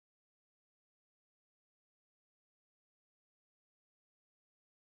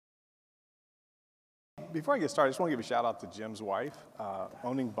before I get started, I just want to give a shout out to Jim's wife,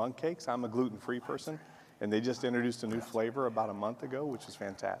 owning Bunk Cakes. I'm a gluten-free person, and they just introduced a new flavor about a month ago, which is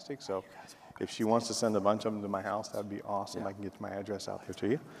fantastic. So if she wants to send a bunch of them to my house, that'd be awesome. I can get my address out there to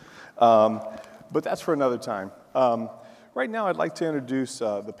you. But that's for another time. Right now, I'd like to introduce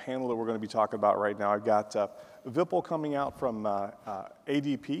the panel that we're going to be talking about right now. I've got Vipul coming out from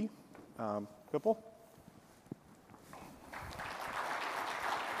ADP. Vipul?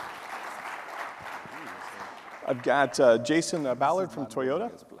 I've got Jason Ballard from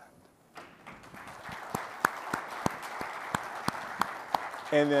Toyota.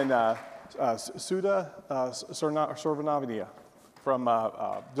 And then Suda Suvarna from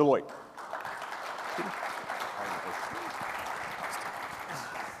Deloitte.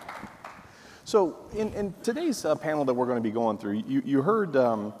 So in today's panel that we're going to be going through, you heard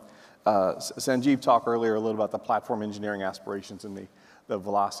Sanjeev talk earlier a little about the platform engineering aspirations and the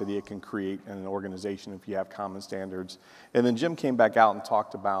velocity it can create in an organization if you have common standards. And then Jim came back out and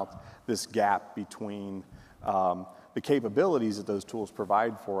talked about this gap between the capabilities that those tools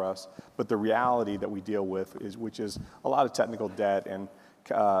provide for us, but the reality that we deal with, which is a lot of technical debt and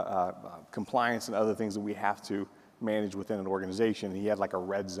compliance and other things that we have to manage within an organization. And he had like a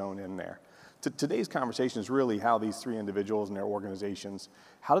red zone in there. Today's conversation is really how these three individuals and their organizations,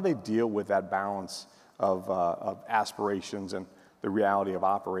 how do they deal with that balance of aspirations and the reality of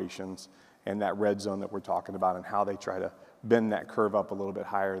operations and that red zone that we're talking about, and how they try to bend that curve up a little bit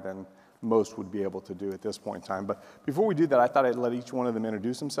higher than most would be able to do at this point in time. But before we do that, I thought I'd let each one of them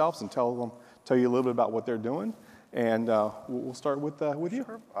introduce themselves and tell you a little bit about what they're doing. And we'll start with you.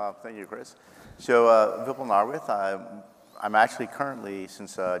 Sure. Thank you, Chris. So Vipul Nagrath, I'm actually currently,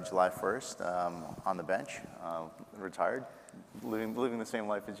 since July 1st, on the bench, retired, living the same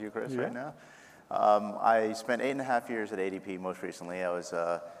life as you, Chris, right now. I spent 8.5 years at ADP most recently. I was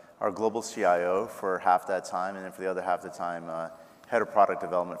our global CIO for half that time, and then for the other half the time, head of product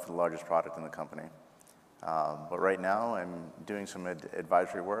development for the largest product in the company. But right now, I'm doing some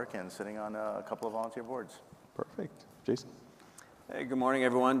advisory work and sitting on a couple of volunteer boards. Perfect. Jason? Hey, good morning,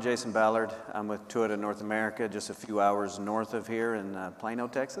 everyone. Jason Ballard. I'm with Toyota North America, just a few hours north of here in Plano,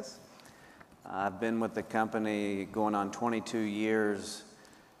 Texas. I've been with the company going on 22 years,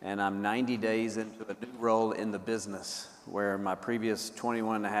 and I'm 90 days into a new role in the business, where my previous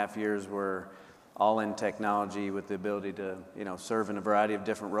 21 and a half years were all in technology with the ability to, serve in a variety of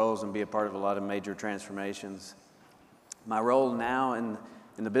different roles and be a part of a lot of major transformations. My role now in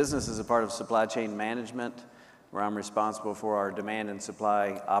the business is a part of supply chain management, where I'm responsible for our demand and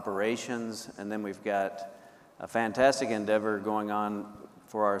supply operations. And then we've got a fantastic endeavor going on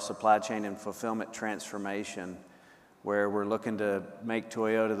for our supply chain and fulfillment transformation, where we're looking to make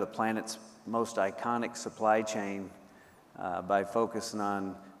Toyota the planet's most iconic supply chain by focusing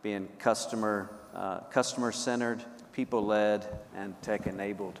on being customer-centered, people-led, and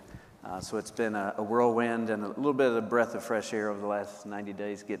tech-enabled. So it's been a whirlwind and a little bit of a breath of fresh air over the last 90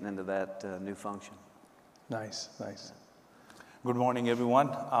 days getting into that new function. Nice, nice. Good morning,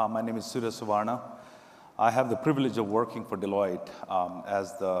 everyone. My name is Suda Suvarna. I have the privilege of working for Deloitte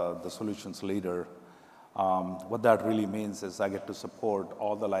as the solutions leader. What that really means is I get to support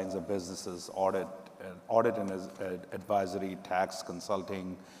all the lines of businesses, audit and advisory, tax,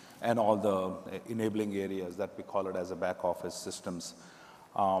 consulting, and all the enabling areas that we call it as a back office systems.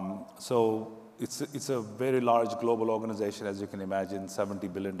 So it's a very large global organization, as you can imagine,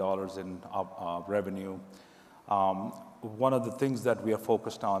 $70 billion in revenue. One of the things that we are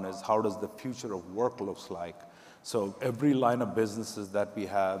focused on is how does the future of work looks like. So every line of businesses that we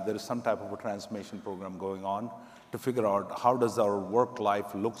have, there is some type of a transformation program going on to figure out how does our work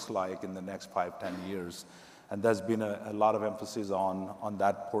life looks like in the next 5-10 years. And there's been a lot of emphasis on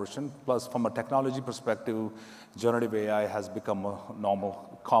that portion. Plus, from a technology perspective, generative AI has become a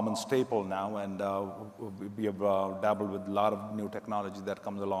common staple now, and we have dabbled with a lot of new technology that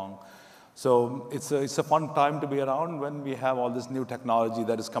comes along. So it's a fun time to be around when we have all this new technology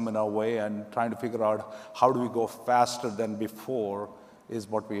that is coming our way, and trying to figure out how do we go faster than before is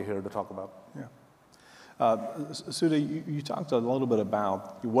what we're here to talk about. Yeah. Suda, you talked a little bit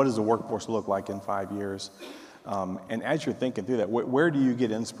about what does the workforce look like in 5 years. And as you're thinking through that, where do you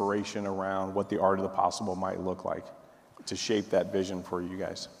get inspiration around what the art of the possible might look like to shape that vision for you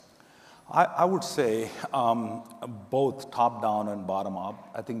guys? I would say both top down and bottom up.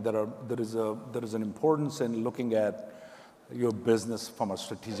 I think there is an importance in looking at your business from a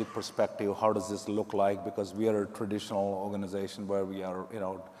strategic perspective. How does this look like? Because we are a traditional organization where we are,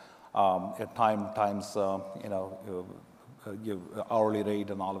 at times, hourly rate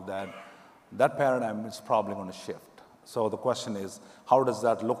and all of that. That paradigm is probably going to shift. So the question is, how does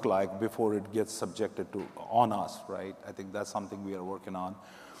that look like before it gets subjected to on us, right? I think that's something we are working on.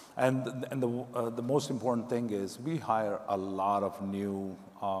 And the most important thing is we hire a lot of new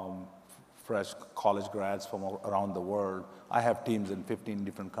fresh college grads from around the world. I have teams in 15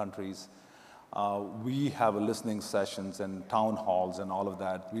 different countries. We have listening sessions and town halls and all of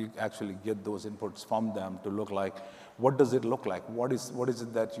that. We actually get those inputs from them to look like, what does it look like? What is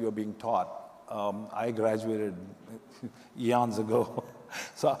it that you are being taught? I graduated eons ago,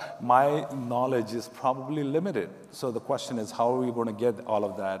 so my knowledge is probably limited. So the question is, how are we going to get all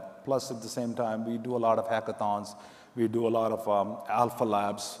of that? Plus, at the same time, we do a lot of hackathons. We do a lot of alpha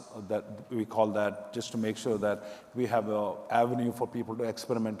labs, that we call that, just to make sure that we have an avenue for people to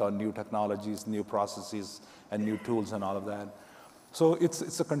experiment on new technologies, new processes, and new tools and all of that. So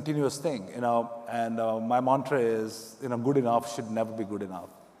it's a continuous thing, you know, and my mantra is, you know, good enough should never be good enough.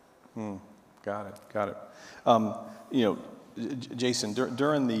 Got it. You know, Jason,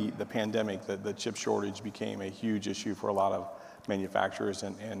 during the pandemic, the chip shortage became a huge issue for a lot of manufacturers,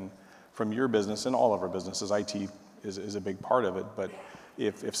 and from your business and all of our businesses, IT is a big part of it. But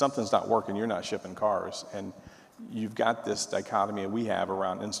if something's not working, you're not shipping cars, and you've got this dichotomy that we have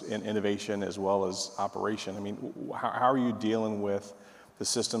around innovation as well as operation. I mean, how are you dealing with the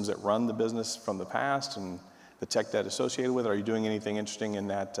systems that run the business from the past and the tech debt associated with it? Are you doing anything interesting in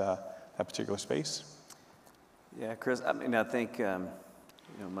that particular space? Yeah, Chris, I mean, I think, you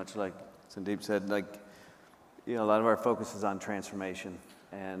know, much like Sandeep said, like, you know, a lot of our focus is on transformation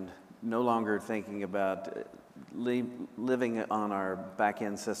and no longer thinking about living on our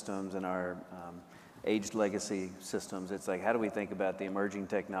back-end systems and our aged legacy systems. It's like, how do we think about the emerging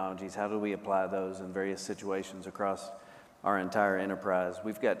technologies? How do we apply those in various situations across our entire enterprise?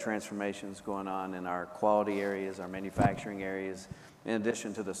 We've got transformations going on in our quality areas, our manufacturing areas, in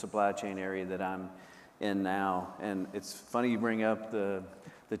addition to the supply chain area that I'm in now. And it's funny you bring up the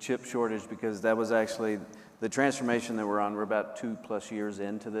chip shortage, because that was actually the transformation that we're on. We're about 2+ years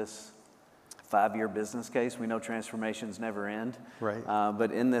into this 5-year business case. We know transformations never end. Right.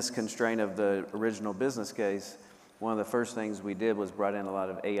 But in this constraint of the original business case, one of the first things we did was brought in a lot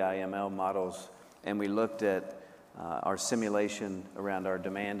of AI ML models, and we looked at our simulation around our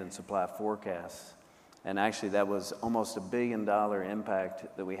demand and supply forecasts. And actually that was almost $1 billion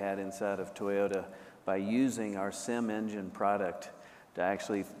impact that we had inside of Toyota by using our sim engine product to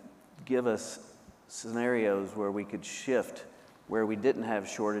actually give us scenarios where we could shift where we didn't have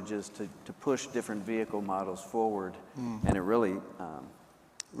shortages to push different vehicle models forward. And it really,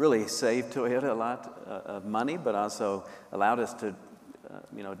 really saved Toyota a lot of money, but also allowed us to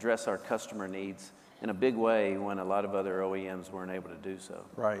you know, address our customer needs in a big way when a lot of other OEMs weren't able to do so.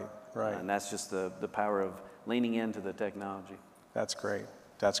 Right. And that's just the power of leaning into the technology. That's great.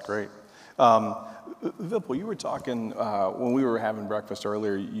 Vipul, you were talking, when we were having breakfast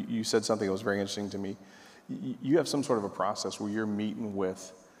earlier, you said something that was very interesting to me. You have some sort of a process where you're meeting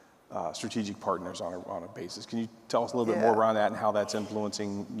with strategic partners on a basis. Can you tell us a little bit more around that and how that's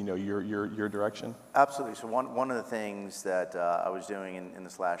influencing, you know, your direction? Absolutely. So one of the things that I was doing in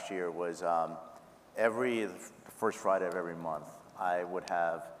this last year was every first Friday of every month, I would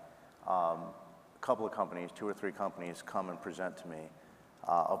have a couple of companies, 2 or 3 companies, come and present to me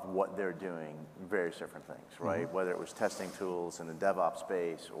of what they're doing, various different things, right? Mm-hmm. Whether it was testing tools in the DevOps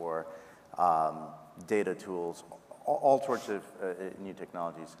space or data tools, all sorts of new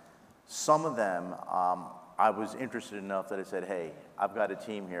technologies. Some of them I was interested enough that I said, hey, I've got a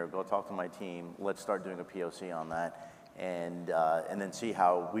team here, go talk to my team, let's start doing a POC on that, and then see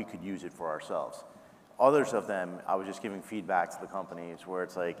how we could use it for ourselves. Others of them, I was just giving feedback to the companies where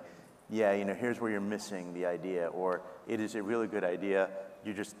it's like, yeah, you know, here's where you're missing the idea, or it is a really good idea,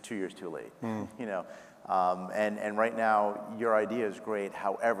 you're just 2 years too late, you know. And right now, your idea is great.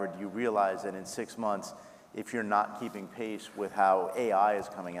 However, do you realize that in 6 months, if you're not keeping pace with how AI is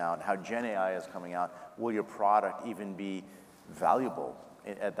coming out, how Gen AI is coming out, will your product even be valuable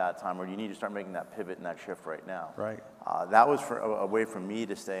at that time, or do you need to start making that pivot and that shift right now? Right. That was a way for me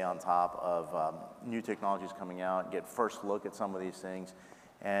to stay on top of new technologies coming out, get first look at some of these things,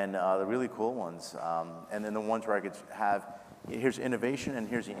 and the really cool ones, and then the ones where I could have, here's innovation and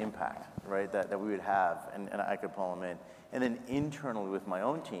here's the impact, right, that we would have, and I could pull them in. And then internally with my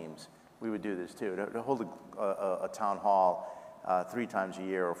own teams, we would do this too, to hold a town hall 3 times a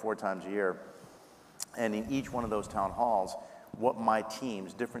year or 4 times a year. And in each one of those town halls, what my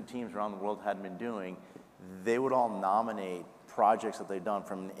teams, different teams around the world had been doing, they would all nominate projects that they'd done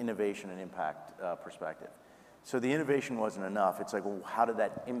from an innovation and impact perspective. So the innovation wasn't enough. It's like, well, how did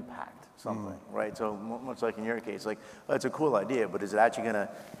that impact something, right? So much like in your case, like, oh, it's a cool idea, but is it actually going to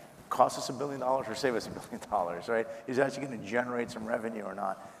cost us $1 billion or save us $1 billion, right? Is it actually going to generate some revenue or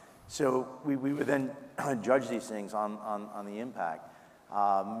not? So we would then judge these things on the impact,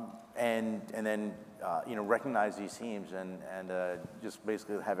 and then recognize these teams and just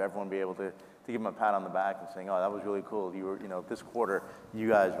basically have everyone be able to give them a pat on the back and saying, oh, that was really cool. You were, this quarter, you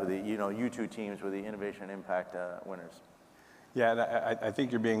guys were the, you two teams were the innovation and impact winners. Yeah, and I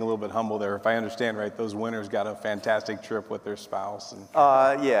think you're being a little bit humble there. If I understand right, those winners got a fantastic trip with their spouse and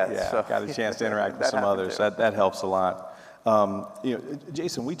so got a chance to interact with some others. That helps a lot.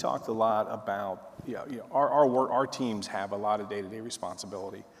 Jason, we talked a lot about our teams have a lot of day-to-day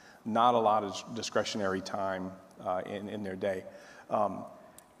responsibility, not a lot of discretionary time in their day.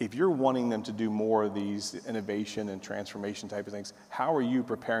 If you're wanting them to do more of these innovation and transformation type of things, how are you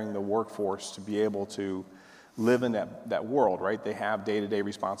preparing the workforce to be able to live in that world, right? They have day-to-day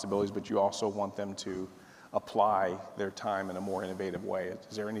responsibilities, but you also want them to apply their time in a more innovative way.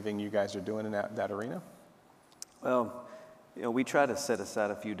 Is there anything you guys are doing in that arena? Well, we try to set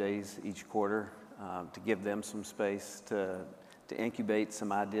aside a few days each quarter to give them some space to incubate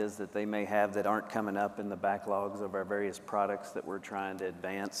some ideas that they may have that aren't coming up in the backlogs of our various products that we're trying to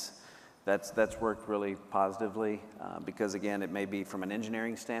advance. That's worked really positively because, again, it may be from an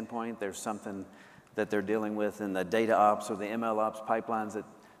engineering standpoint, there's something that they're dealing with in the data ops or the ML ops pipelines that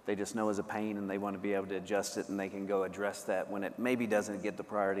they just know is a pain and they want to be able to adjust it and they can go address that when it maybe doesn't get the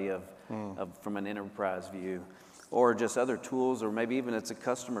priority of from an enterprise view. Or just other tools, or maybe even it's a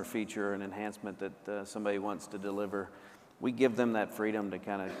customer feature or an enhancement that somebody wants to deliver. We give them that freedom to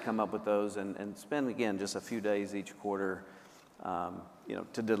kind of come up with those and spend, again, just a few days each quarter,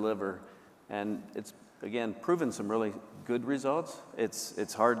 to deliver. And it's, again, proven some really good results.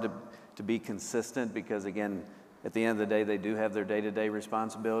 It's hard to be consistent because, again, at the end of the day, they do have their day-to-day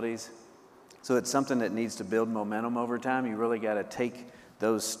responsibilities. So it's something that needs to build momentum over time. You really got to take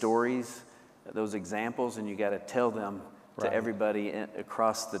those stories, those examples, and you got to tell them to everybody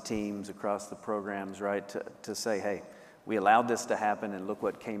across the teams, across the programs, right, to say, hey, we allowed this to happen and look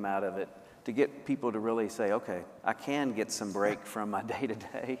what came out of it, to get people to really say, okay, I can get some break from my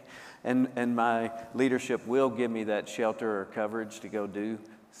day-to-day, and my leadership will give me that shelter or coverage to go do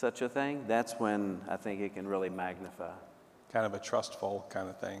such a thing. That's when I think it can really magnify. Kind of a trustful kind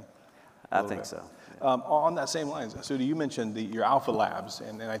of thing. I think so. Yeah. On that same line, Suda, you mentioned your Alpha Labs,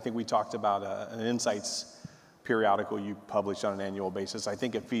 and I think we talked about an insights periodical you publish on an annual basis. I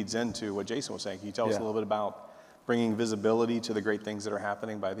think it feeds into what Jason was saying. Can you tell us a little bit about bringing visibility to the great things that are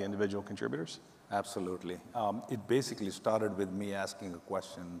happening by the individual contributors? Absolutely. It basically started with me asking a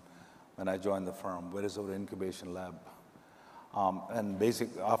question when I joined the firm: where is our incubation lab? And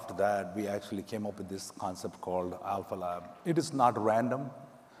basically after that, we actually came up with this concept called Alpha Lab. It is not random.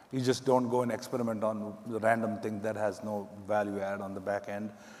 You just don't go and experiment on the random thing that has no value add on the back end.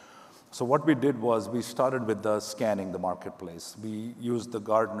 So what we did was we started with scanning the marketplace. We used the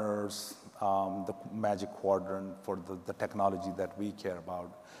Gartner's, the Magic Quadrant for the technology that we care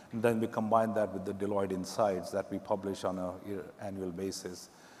about. And then we combined that with the Deloitte Insights that we publish on an annual basis.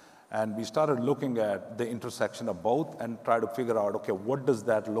 And we started looking at the intersection of both and try to figure out, okay, what does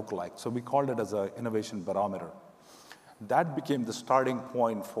that look like? So we called it as an innovation barometer. That became the starting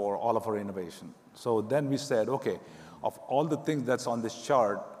point for all of our innovation. So then we said, okay, of all the things that's on this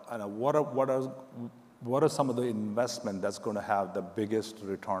chart, what are some of the investment that's going to have the biggest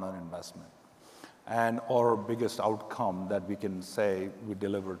return on investment and or biggest outcome that we can say we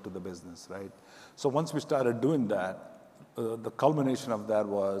delivered to the business, right? So once we started doing that, the culmination of that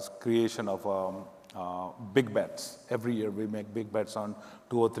was creation of big bets. Every year we make big bets on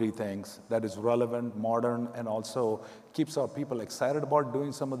 2 or 3 things that is relevant, modern, and also keeps our people excited about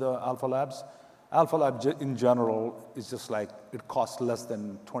doing some of the Alpha Labs. Alpha Lab in general is just like, it costs less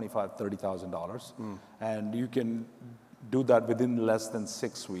than $25,000, $30,000. And you can do that within less than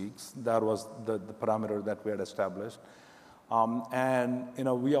 6 weeks. That was the parameter that we had established. And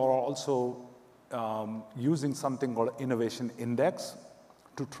we are also using something called Innovation Index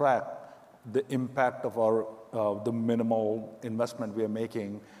to track the impact of our the minimal investment we are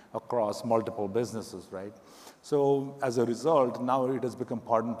making across multiple businesses, right? So as a result, now it has become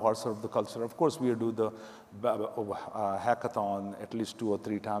part and parcel of the culture. Of course, we do the hackathon at least 2 or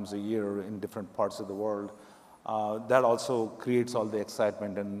 3 times a year in different parts of the world. That also creates all the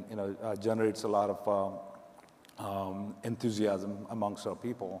excitement and generates a lot of enthusiasm amongst our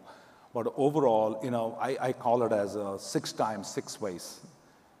people. But overall, I call it as a 6 times 6 ways.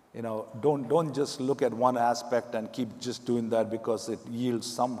 Don't just look at one aspect and keep just doing that because it yields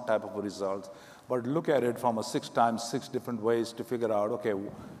some type of a result, but look at it from a 6 times 6 different ways to figure out, okay,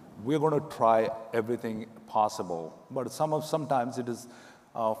 we're going to try everything possible. But sometimes it is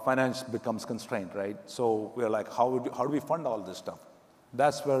finance becomes constrained, right? So we're like, how do we fund all this stuff?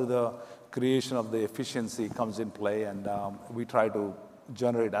 That's where the creation of the efficiency comes in play, and we try to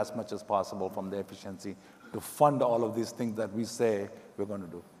generate as much as possible from the efficiency to fund all of these things that we say we're going to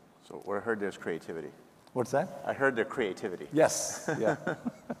do. So what I heard, there's creativity. What's that? I heard the creativity. Yes, yeah.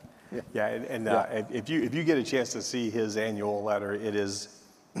 Yeah, and if you get a chance to see his annual letter,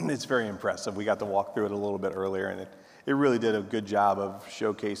 it's very impressive. We got to walk through it a little bit earlier, and it really did a good job of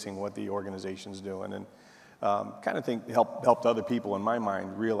showcasing what the organization's doing, and kind of think helped other people in my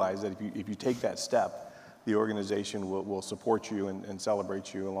mind realize that if you take that step, the organization will support you and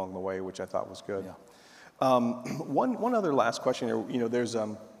celebrate you along the way, which I thought was good. Yeah. One other last question here. You know, there's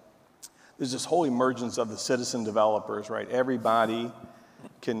this whole emergence of the citizen developers, right? Everybody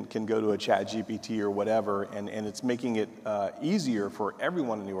can go to a chat GPT or whatever, and it's making it easier for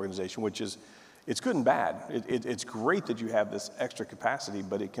everyone in the organization, which is, it's good and bad. It's great that you have this extra capacity,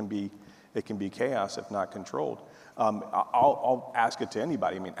 but it can be chaos if not controlled. I'll ask it to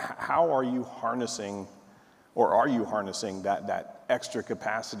anybody. I mean, how are you harnessing, or are you harnessing that extra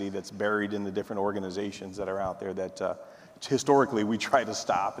capacity that's buried in the different organizations that are out there that historically we try to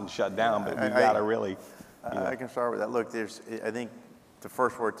stop and shut down, but we've got to really. I can start with that. Look, I think the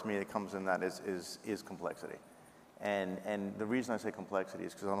first word to me that comes in that is complexity. And the reason I say complexity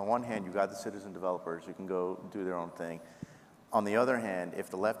is because on the one hand, you've got the citizen developers who can go do their own thing. On the other hand, if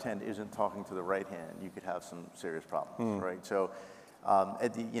the left hand isn't talking to the right hand, you could have some serious problems, right? So,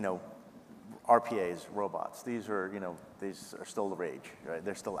 RPAs, robots, these are still the rage, right?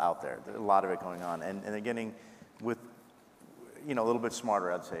 They're still out there. There's a lot of it going on, and they're getting with, a little bit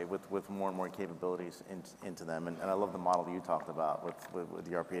smarter, I'd say, with more and more capabilities into them. And I love the model you talked about with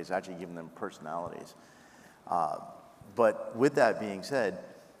the RPAs, actually giving them personalities. But with that being said,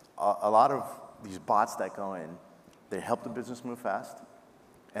 a lot of these bots that go in, they help the business move fast,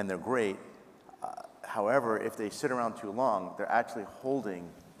 and they're great. However, if they sit around too long, they're actually holding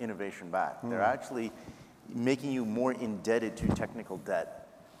innovation back. They're actually making you more indebted to technical debt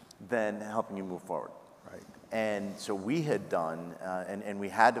than helping you move forward. Right. And so we had done, and we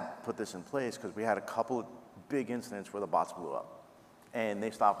had to put this in place because we had a couple of big incidents where the bots blew up, and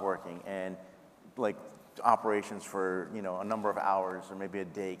they stopped working, and like operations for a number of hours or maybe a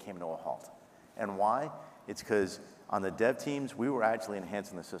day came to a halt. And why? It's because on the dev teams, we were actually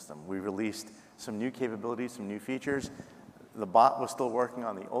enhancing the system. We released some new capabilities, some new features. The bot was still working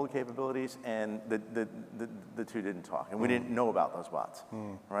on the old capabilities, and the two didn't talk. And we didn't know about those bots,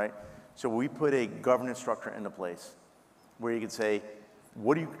 right? So we put a governance structure into place where you could say,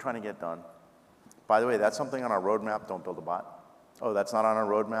 what are you trying to get done? By the way, that's something on our roadmap, don't build a bot. Oh, that's not on our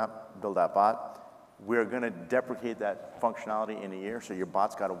roadmap, build that bot. We're going to deprecate that functionality in a year, so your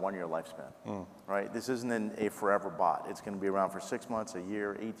bot's got a 1-year lifespan, right? This isn't a forever bot. It's going to be around for 6 months, a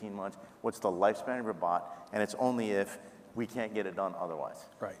year, 18 months. What's the lifespan of your bot? And it's only if we can't get it done otherwise.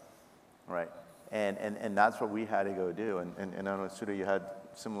 Right. Right. And that's what we had to go do. And I know, Suda, you had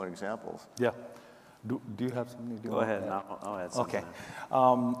similar examples. Yeah. Do you have something to do? Go ahead, and I'll add something.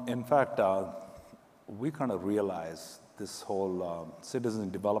 Okay. In fact, we kind of realize this whole citizen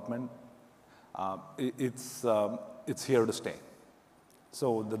development, it's here to stay.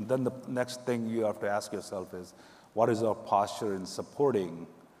 So then the next thing you have to ask yourself is, what is our posture in supporting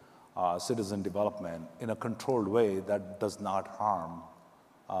citizen development in a controlled way that does not harm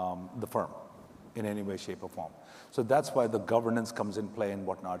the firm in any way, shape, or form? So that's why the governance comes in play and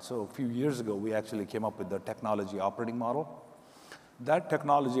whatnot. So a few years ago, we actually came up with the technology operating model. That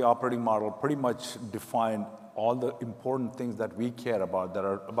technology operating model pretty much defined all the important things that we care about. There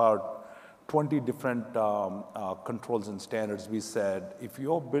are about 20 different controls and standards. We said, if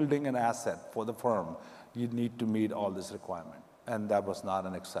you're building an asset for the firm, you need to meet all this requirement. And that was not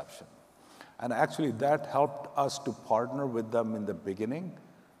an exception. And actually, that helped us to partner with them in the beginning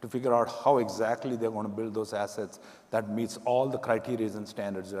to figure out how exactly they're going to build those assets that meets all the criteria and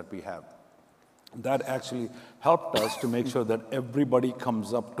standards that we have. That actually helped us to make sure that everybody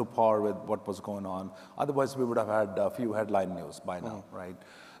comes up to par with what was going on. Otherwise, we would have had a few headline news by now, right?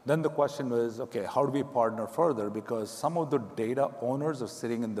 Then the question was, okay, how do we partner further? Because some of the data owners are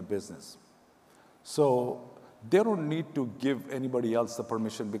sitting in the business. So they don't need to give anybody else the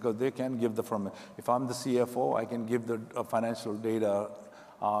permission because they can give the firm. If I'm the CFO, I can give the financial data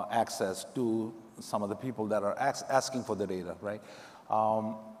access to some of the people that are asking for the data, right?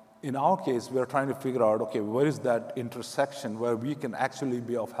 In our case, we're trying to figure out, okay, where is that intersection where we can actually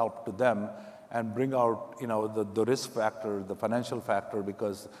be of help to them and bring out, the risk factor, the financial factor,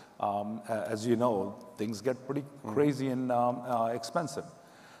 because as you know, things get pretty crazy and expensive.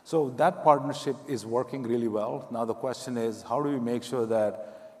 So that partnership is working really well. Now the question is, how do we make sure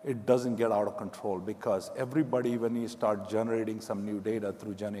that it doesn't get out of control? Because everybody, when you start generating some new data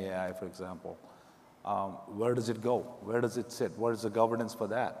through Gen AI, for example, where does it go? Where does it sit? What is the governance for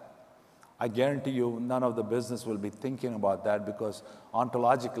that? I guarantee you none of the business will be thinking about that because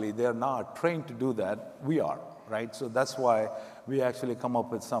ontologically they're not trained to do that. We are, right? So that's why we actually come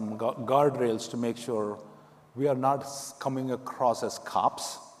up with some guardrails to make sure we are not coming across as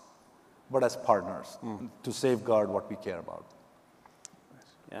cops, but as partners to safeguard what we care about.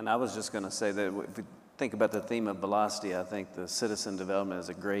 And I was just going to say that if we think about the theme of velocity, I think the citizen development is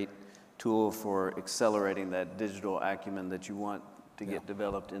a great tool for accelerating that digital acumen that you want to get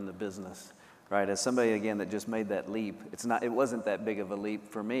developed in the business, right? As somebody, again, that just made that leap, it wasn't that big of a leap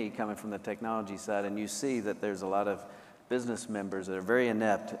for me coming from the technology side, and you see that there's a lot of business members that are very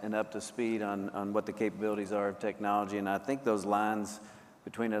inept and up to speed on what the capabilities are of technology, and I think those lines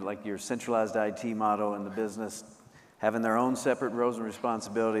between like your centralized IT model and the business having their own separate roles and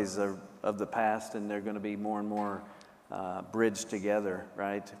responsibilities are of the past, and they're going to be more and more bridged together,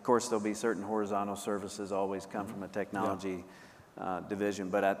 right? Of course, there'll be certain horizontal services always come from a technology division,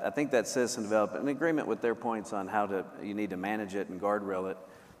 but I think that citizen development, in agreement with their points on how you need to manage it and guardrail it,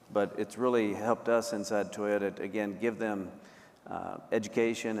 but it's really helped us inside Toyota to, again, give them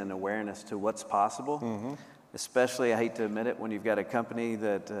education and awareness to what's possible. Especially, I hate to admit it, when you've got a company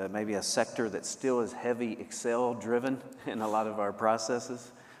that maybe a sector that still is heavy Excel driven in a lot of our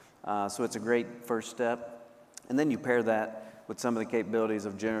processes. So it's a great first step. And then you pair that with some of the capabilities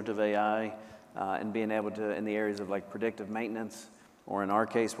of generative AI and being able to, in the areas of like predictive maintenance, or in our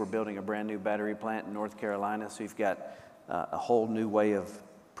case, we're building a brand new battery plant in North Carolina. So you've got a whole new way of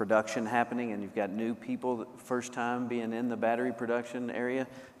production happening, and you've got new people, first time being in the battery production area.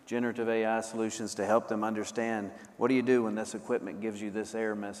 Generative AI solutions to help them understand what do you do when this equipment gives you this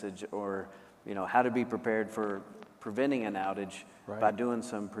error message, or how to be prepared for preventing an outage by doing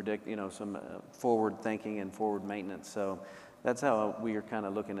some forward thinking and forward maintenance. So that's how we are kind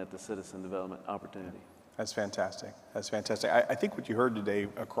of looking at the citizen development opportunity. That's fantastic. That's fantastic. I think what you heard today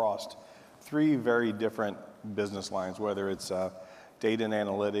across three very different business lines, whether it's data and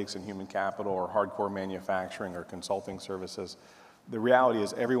analytics and human capital, or hardcore manufacturing or consulting services. The reality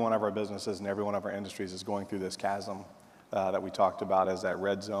is every one of our businesses and every one of our industries is going through this chasm that we talked about as that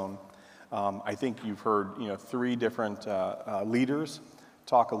red zone. I think you've heard three different leaders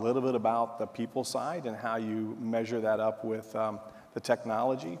talk a little bit about the people side and how you measure that up with the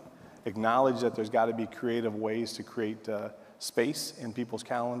technology. Acknowledge that there's got to be creative ways to create space in people's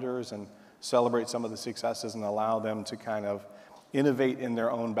calendars and celebrate some of the successes and allow them to kind of innovate in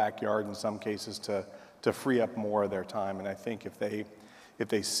their own backyard in some cases to free up more of their time. And I think if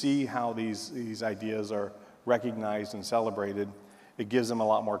they see how these ideas are recognized and celebrated, it gives them a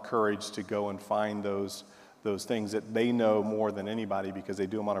lot more courage to go and find those things that they know more than anybody, because they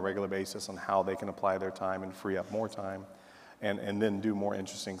do them on a regular basis, on how they can apply their time and free up more time and then do more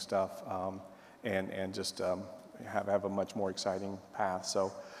interesting stuff and just have a much more exciting path.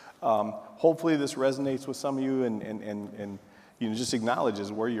 So hopefully this resonates with some of you and just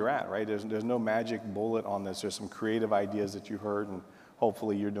acknowledges where you're at, right? There's no magic bullet on this. There's some creative ideas that you heard, and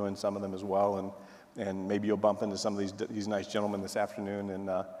hopefully you're doing some of them as well. And maybe you'll bump into some of these nice gentlemen this afternoon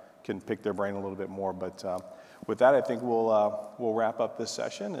and can pick their brain a little bit more. But with that, I think we'll wrap up this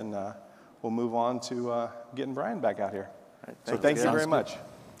session, and we'll move on to getting Brian back out here. Right, so thank you very much.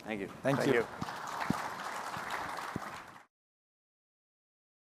 Thank you. Thank you.